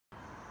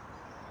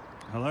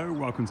Hello,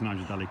 welcome to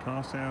Nigel Daily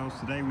Car Sales.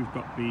 Today we've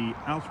got the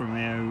Alfa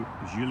Romeo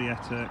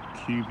Giulietta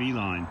QV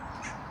line.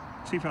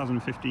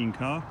 2015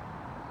 car,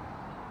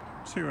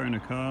 two-owner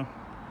car.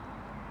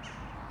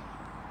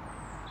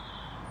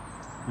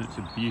 And it's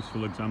a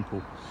beautiful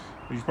example.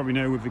 As you probably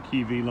know, with the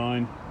QV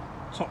line,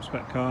 top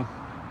spec car,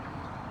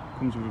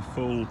 comes with a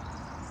full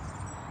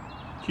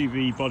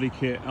QV body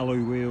kit, alloy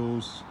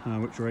wheels,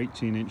 which are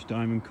 18-inch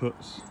diamond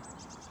cuts.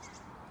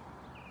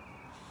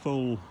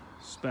 Full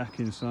spec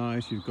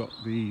inside. You've got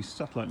the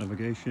satellite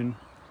navigation,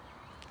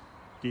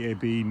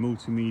 DAB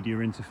multimedia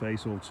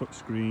interface, all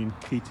touchscreen,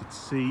 heated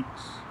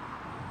seats,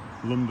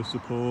 lumbar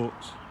support,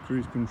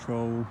 cruise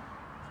control,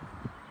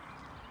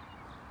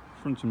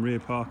 front and rear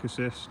park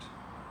assist.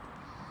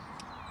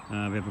 We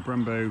have a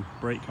Brembo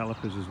brake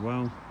calipers as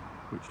well,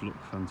 which look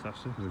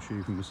fantastic, as I'll show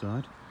you from the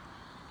side.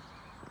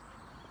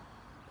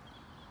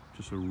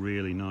 Just a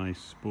really nice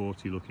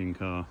sporty looking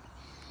car.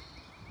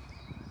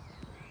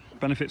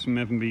 Benefits from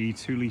having the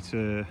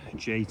 2-litre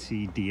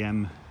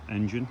JTDM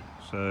engine,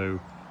 so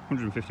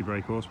 150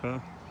 brake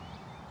horsepower,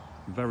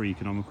 very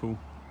economical,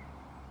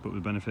 but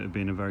with the benefit of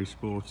being a very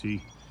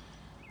sporty,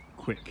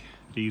 quick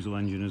diesel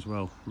engine as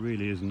well.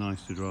 Really is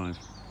nice to drive.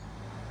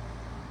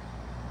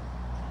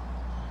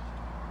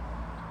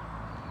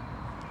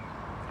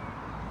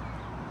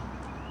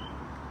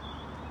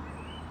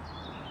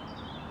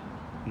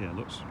 Yeah,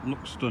 looks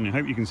stunning. I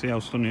hope you can see how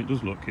stunning it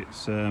does look.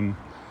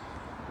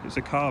 It's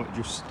a car that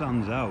just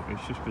stands out.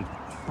 It's just the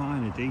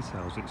finer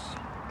details. It's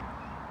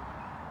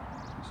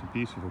a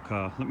beautiful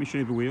car. Let me show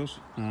you the wheels.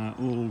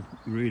 All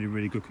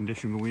really good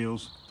condition, the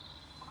wheels.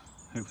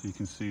 Hopefully you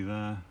can see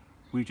there.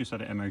 We've just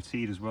had it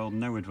MOT'd as well.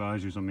 No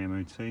advisories on the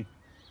MOT.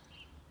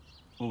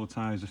 All the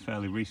tyres are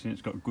fairly recent.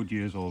 It's got good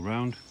years all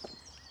round.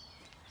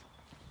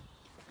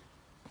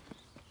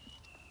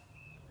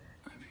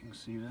 Hope you can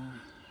see there.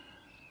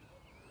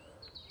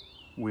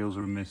 Wheels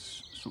are in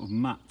this sort of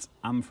matte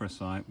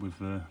anthracite with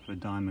the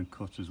diamond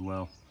cut as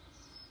well.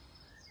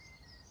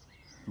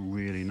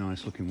 Really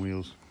nice looking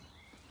wheels.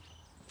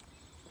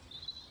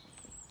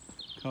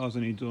 Car's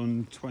only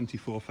done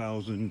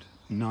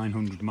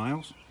 24,900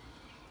 miles.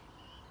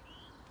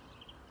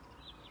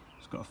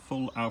 It's got a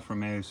full Alfa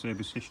Romeo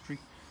service history.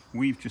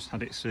 We've just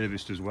had it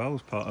serviced as well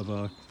as part of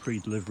our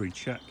pre-delivery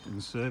check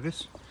and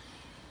service.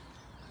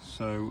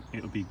 So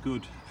it'll be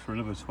good for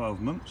another 12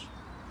 months.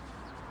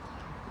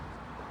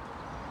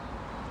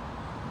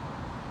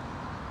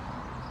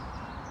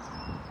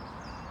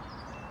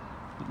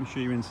 Let me show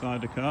you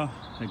inside the car.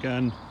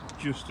 Again,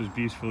 just as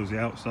beautiful as the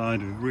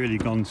outside. We've really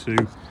gone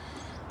to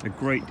a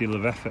great deal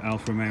of effort,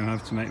 Alfa Romeo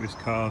have, to make this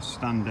car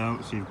stand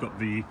out. So you've got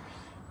the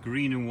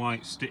green and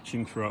white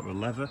stitching throughout the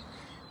leather.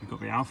 You've got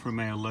the Alfa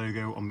Romeo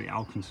logo on the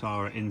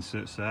Alcantara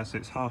inserts there. So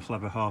it's half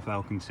leather, half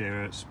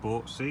Alcantara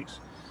sport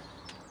seats.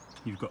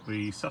 You've got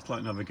the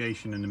satellite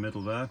navigation in the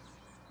middle there,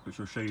 which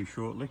I'll show you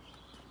shortly.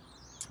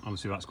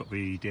 Obviously that's got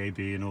the DAB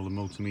and all the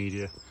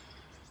multimedia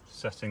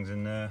settings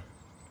in there.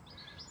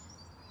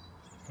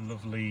 A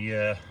lovely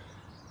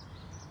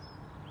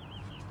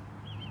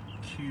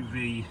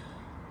QV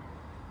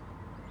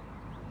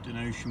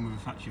denotion with the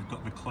fact you've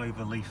got the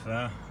clover leaf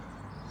there.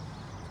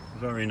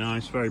 Very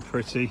nice, very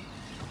pretty.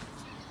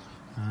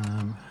 I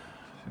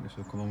think this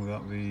will come on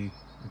without the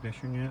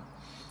ignition yet.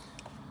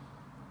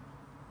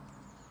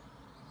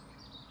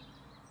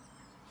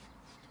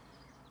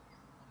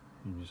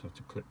 You just have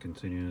to click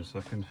continue in a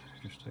second.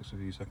 It just takes a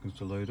few seconds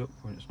to load up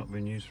when it's not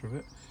been used for a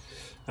bit.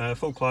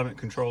 Full climate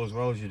control as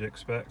well, as you'd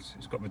expect.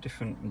 It's got the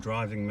different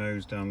driving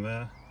modes down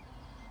there.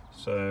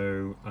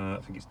 So I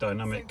think it's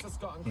dynamic,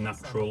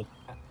 natural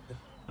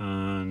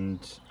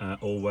and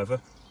all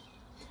weather.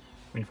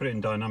 When you put it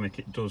in dynamic,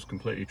 it does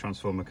completely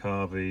transform the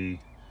car. The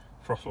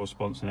throttle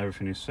response and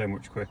everything is so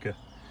much quicker.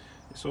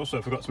 It's also,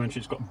 I forgot to mention,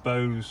 it's got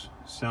Bose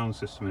sound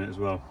system in it as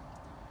well,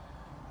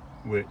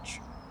 which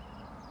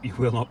you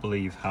will not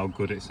believe how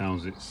good it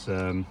sounds. It's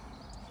a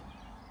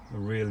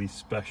really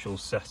special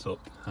setup,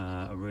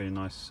 a really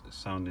nice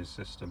sounding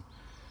system.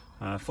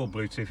 Full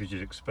Bluetooth as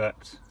you'd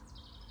expect.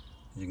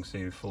 You can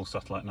see full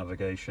satellite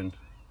navigation.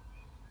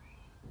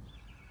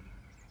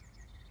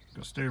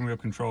 Got steering wheel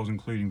controls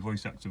including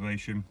voice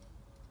activation.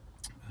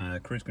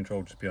 Cruise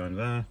control just behind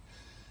there.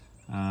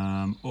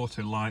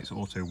 Auto lights,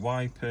 auto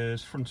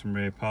wipers, front and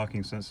rear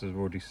parking sensors I've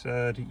already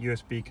said.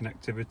 USB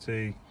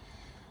connectivity.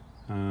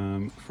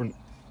 Front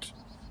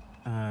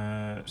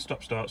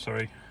stop start,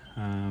 sorry.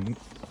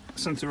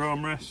 Centre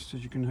armrest,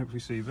 as you can hopefully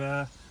see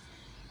there.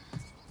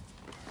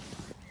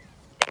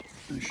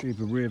 Let me show you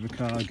the rear of the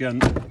car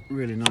again.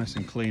 Really nice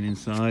and clean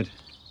inside.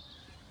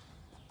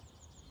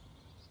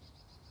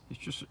 It's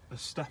just a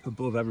step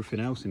above everything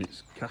else in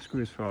its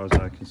category as far as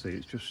I can see.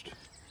 It's just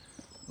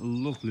a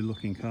lovely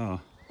looking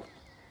car.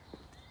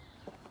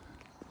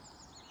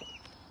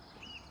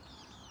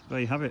 There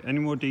you have it. Any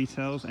more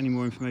details, any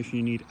more information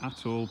you need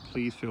at all,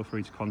 please feel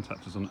free to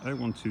contact us on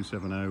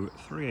 01270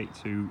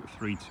 382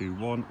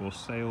 321 or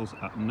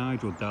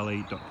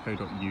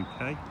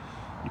sales@nigeldeli.co.uk.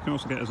 You can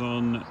also get us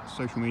on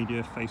social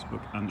media,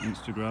 Facebook and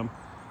Instagram.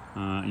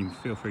 You can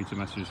feel free to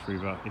message us through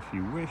that if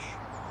you wish.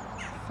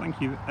 thank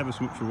you ever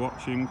so much for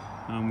watching,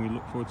 and we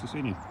look forward to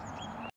seeing you.